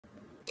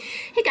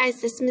Hey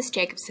guys, this is Miss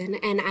Jacobson,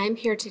 and I'm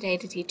here today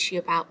to teach you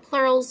about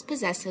plurals,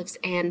 possessives,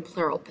 and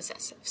plural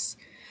possessives.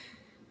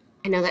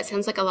 I know that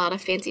sounds like a lot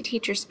of fancy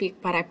teacher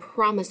speak, but I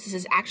promise this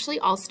is actually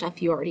all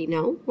stuff you already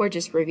know. We're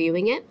just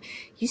reviewing it.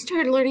 You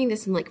started learning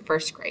this in like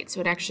first grade, so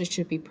it actually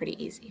should be pretty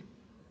easy.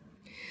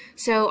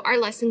 So our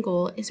lesson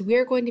goal is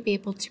we're going to be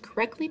able to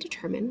correctly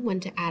determine when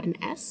to add an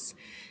S,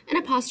 an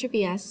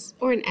apostrophe S,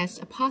 or an S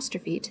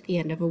apostrophe to the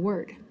end of a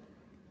word.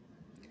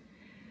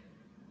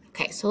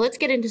 Okay, so let's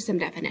get into some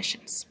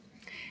definitions.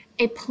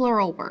 A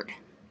plural word.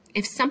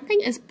 If something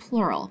is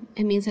plural,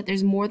 it means that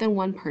there's more than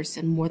one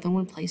person, more than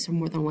one place, or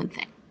more than one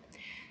thing.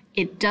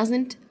 It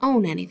doesn't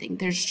own anything.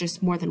 There's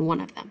just more than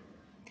one of them.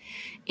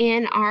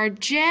 And our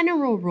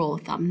general rule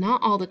of thumb,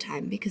 not all the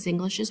time because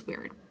English is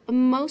weird, but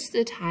most of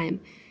the time,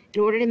 in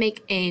order to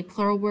make a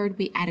plural word,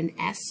 we add an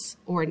S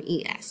or an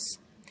ES.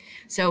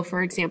 So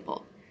for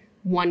example,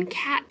 one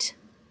cat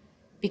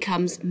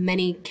becomes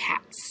many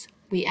cats.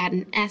 We add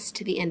an S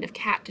to the end of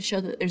cat to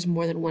show that there's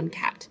more than one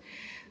cat.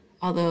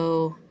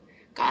 Although,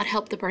 God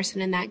help the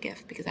person in that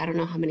gift, because I don't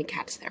know how many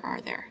cats there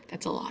are there.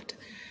 That's a lot.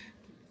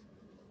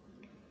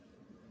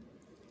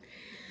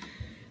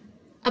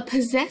 A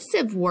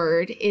possessive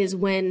word is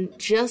when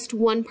just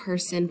one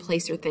person,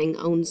 place, or thing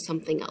owns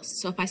something else.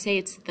 So if I say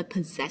it's the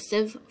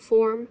possessive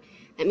form,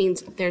 that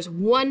means there's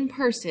one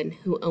person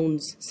who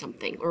owns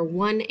something, or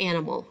one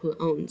animal who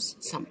owns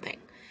something.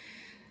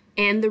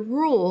 And the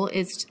rule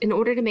is, in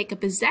order to make a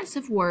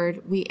possessive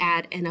word, we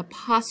add an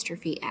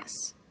apostrophe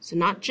S. So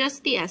not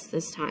just the S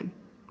this time.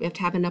 We have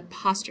to have an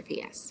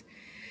apostrophe S.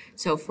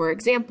 So for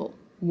example,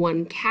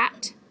 one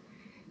cat,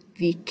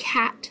 the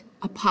cat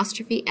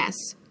apostrophe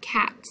S,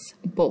 cat's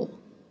bowl.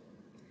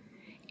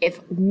 If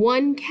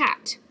one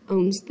cat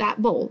owns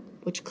that bowl,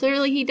 which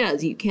clearly he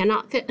does, you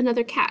cannot fit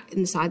another cat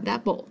inside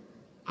that bowl,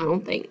 I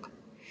don't think.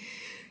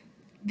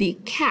 The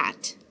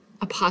cat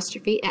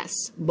apostrophe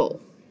S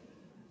bowl.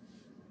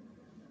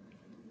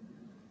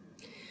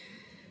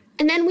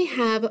 And then we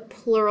have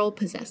plural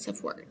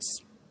possessive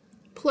words.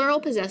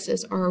 Plural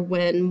possessives are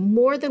when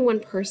more than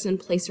one person,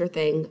 place, or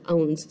thing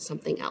owns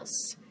something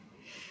else.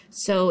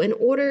 So in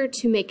order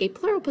to make a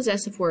plural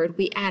possessive word,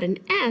 we add an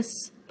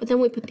S, but then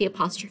we put the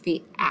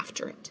apostrophe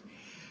after it.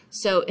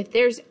 So if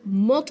there's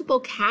multiple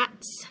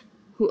cats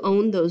who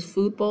own those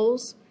food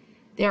bowls,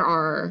 there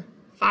are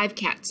 5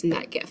 cats in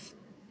that GIF.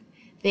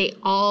 They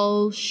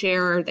all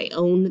share, they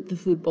own the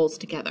food bowls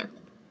together.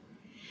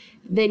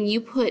 Then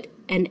you put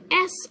an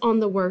S on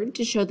the word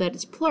to show that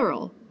it's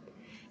plural,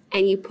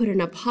 and you put an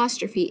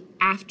apostrophe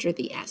after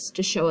the S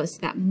to show us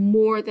that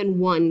more than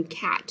one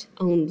cat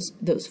owns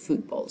those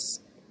food bowls.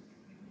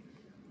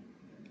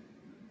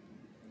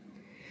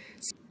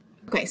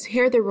 Okay, so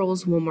here are the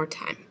rules one more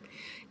time.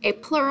 A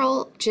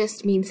plural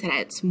just means that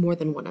it's more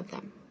than one of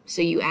them.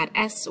 So you add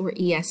S or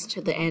ES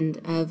to the end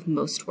of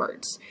most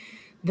words.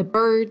 The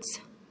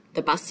birds,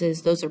 the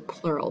buses, those are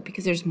plural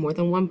because there's more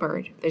than one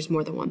bird, there's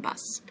more than one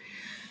bus.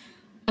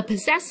 A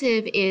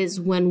possessive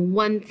is when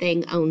one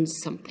thing owns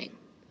something,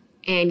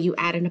 and you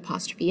add an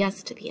apostrophe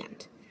S to the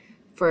end.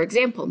 For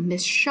example,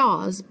 Miss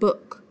Shaw's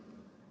book.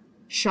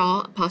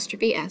 Shaw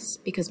apostrophe S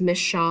because Miss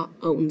Shaw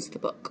owns the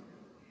book.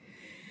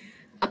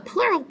 A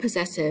plural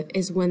possessive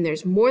is when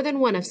there's more than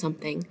one of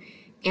something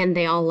and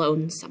they all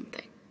own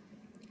something.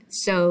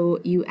 So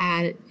you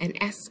add an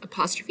S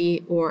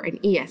apostrophe or an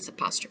ES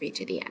apostrophe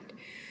to the end.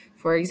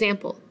 For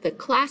example, the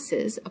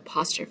classes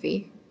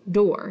apostrophe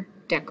door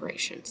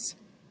decorations.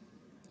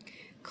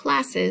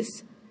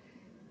 Classes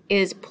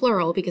is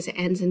plural because it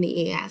ends in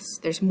the ES.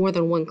 There's more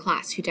than one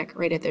class who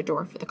decorated their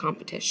door for the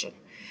competition.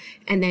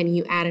 And then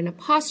you add an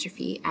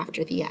apostrophe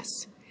after the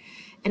S.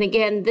 And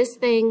again, this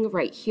thing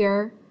right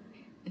here,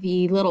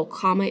 the little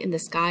comma in the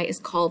sky, is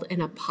called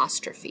an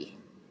apostrophe.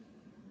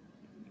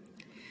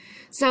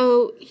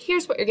 So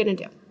here's what you're going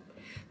to do.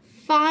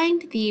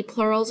 Find the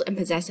plurals and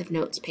possessive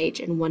notes page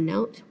in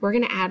OneNote. We're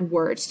going to add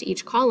words to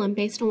each column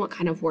based on what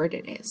kind of word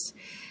it is.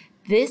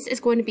 This is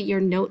going to be your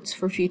notes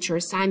for future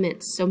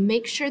assignments, so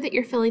make sure that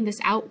you're filling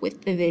this out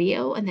with the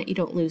video and that you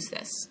don't lose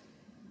this.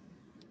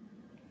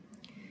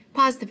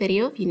 Pause the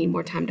video if you need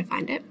more time to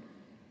find it.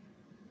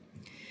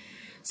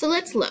 So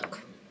let's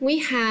look. We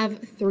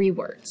have 3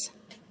 words: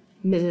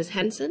 Mrs.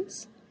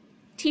 Henson's,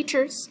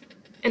 teachers,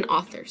 and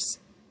authors.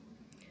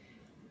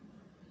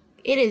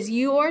 It is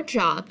your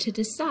job to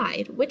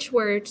decide which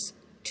words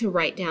to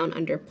write down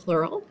under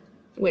plural,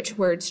 which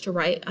words to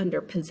write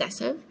under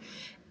possessive,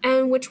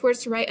 and which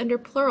words to write under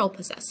plural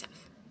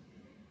possessive.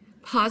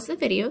 Pause the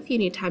video if you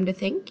need time to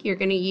think. You're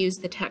going to use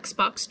the text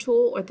box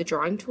tool or the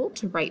drawing tool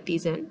to write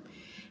these in.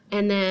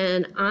 And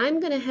then I'm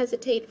going to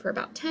hesitate for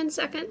about 10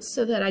 seconds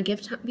so that I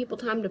give people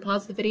time to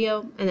pause the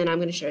video, and then I'm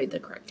going to show you the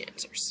correct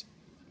answers.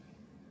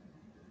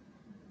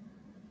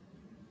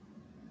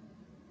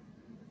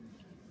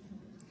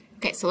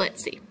 Okay, so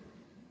let's see.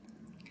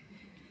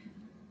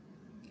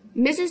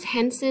 Mrs.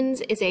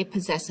 Henson's is a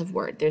possessive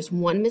word. There's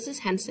one Mrs.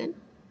 Henson.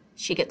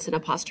 She gets an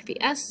apostrophe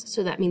S,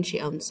 so that means she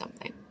owns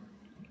something.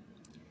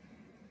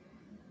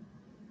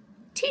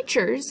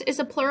 Teachers is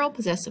a plural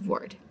possessive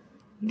word.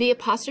 The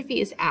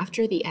apostrophe is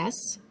after the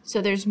S,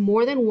 so there's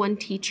more than one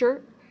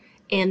teacher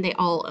and they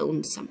all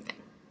own something.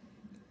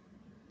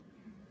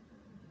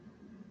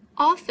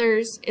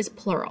 Authors is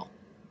plural.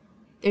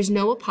 There's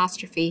no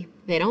apostrophe,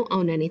 they don't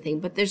own anything,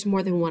 but there's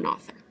more than one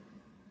author.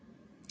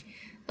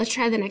 Let's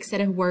try the next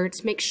set of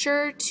words. Make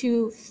sure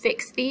to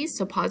fix these,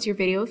 so pause your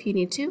video if you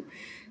need to.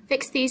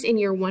 Fix these in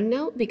your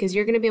OneNote because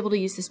you're going to be able to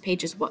use this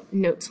page as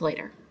notes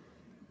later.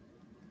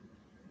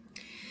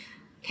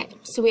 Okay,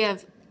 so we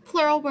have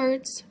plural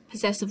words,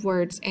 possessive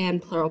words,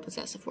 and plural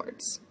possessive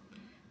words.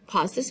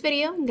 Pause this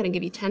video. I'm going to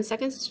give you 10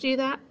 seconds to do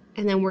that,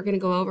 and then we're going to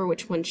go over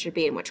which one should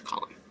be in which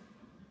column.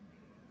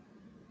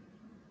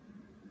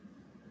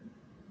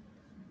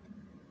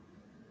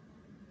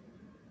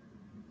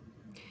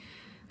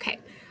 Okay,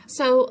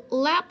 so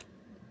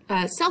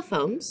cell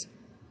phones,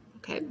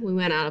 okay, we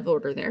went out of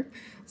order there.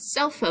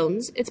 Cell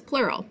phones, it's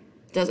plural.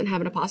 Doesn't have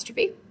an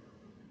apostrophe,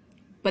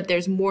 but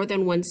there's more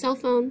than one cell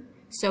phone,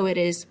 so it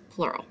is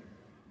plural.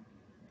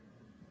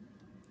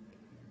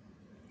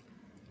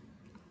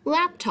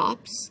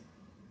 Laptops,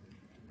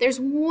 there's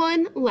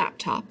one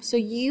laptop, so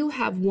you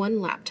have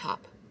one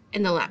laptop,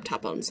 and the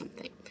laptop owns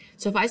something.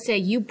 So if I say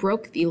you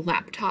broke the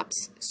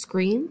laptop's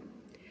screen,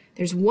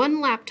 there's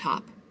one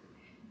laptop,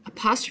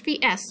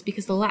 apostrophe S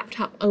because the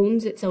laptop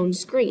owns its own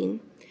screen,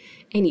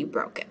 and you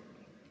broke it.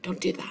 Don't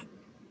do that.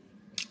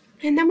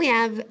 And then we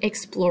have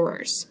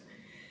explorers.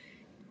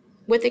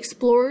 With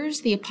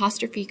explorers, the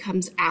apostrophe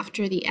comes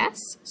after the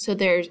S, so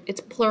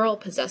it's plural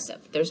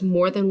possessive. There's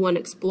more than one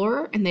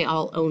explorer, and they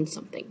all own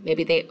something.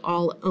 Maybe they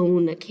all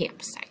own a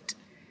campsite.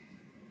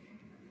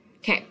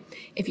 Okay,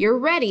 if you're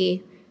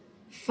ready,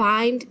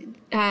 find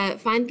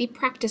the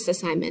practice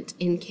assignment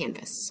in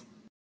Canvas.